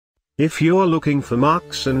If you're looking for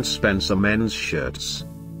Marks & Spencer men's shirts,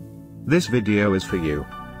 this video is for you.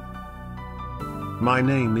 My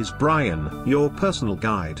name is Brian, your personal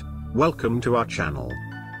guide. Welcome to our channel.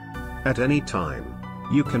 At any time,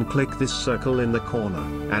 you can click this circle in the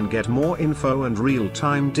corner and get more info and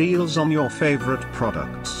real-time deals on your favorite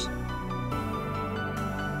products.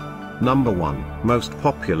 Number 1, Most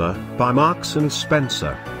Popular, by Marks &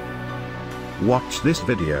 Spencer. Watch this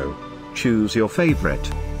video. Choose your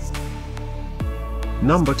favorite.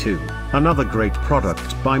 Number 2, another great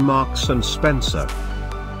product by Marks & Spencer.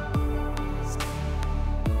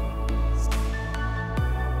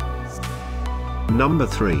 Number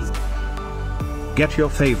 3. Get your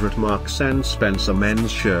favorite Marks & Spencer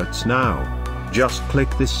men's shirts now. Just click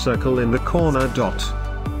this circle in the corner dot.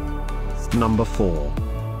 Number 4.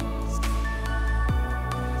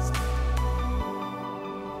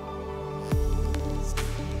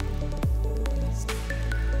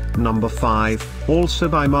 Number 5, also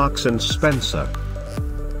by Marks & Spencer.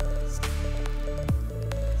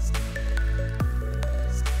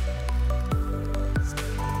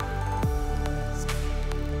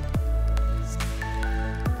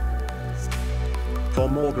 For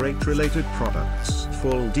more great related products,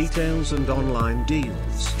 full details and online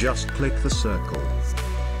deals, just click the circle.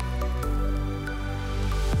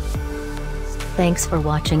 Thanks for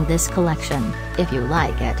watching this collection. If you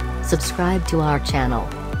like it, subscribe to our channel.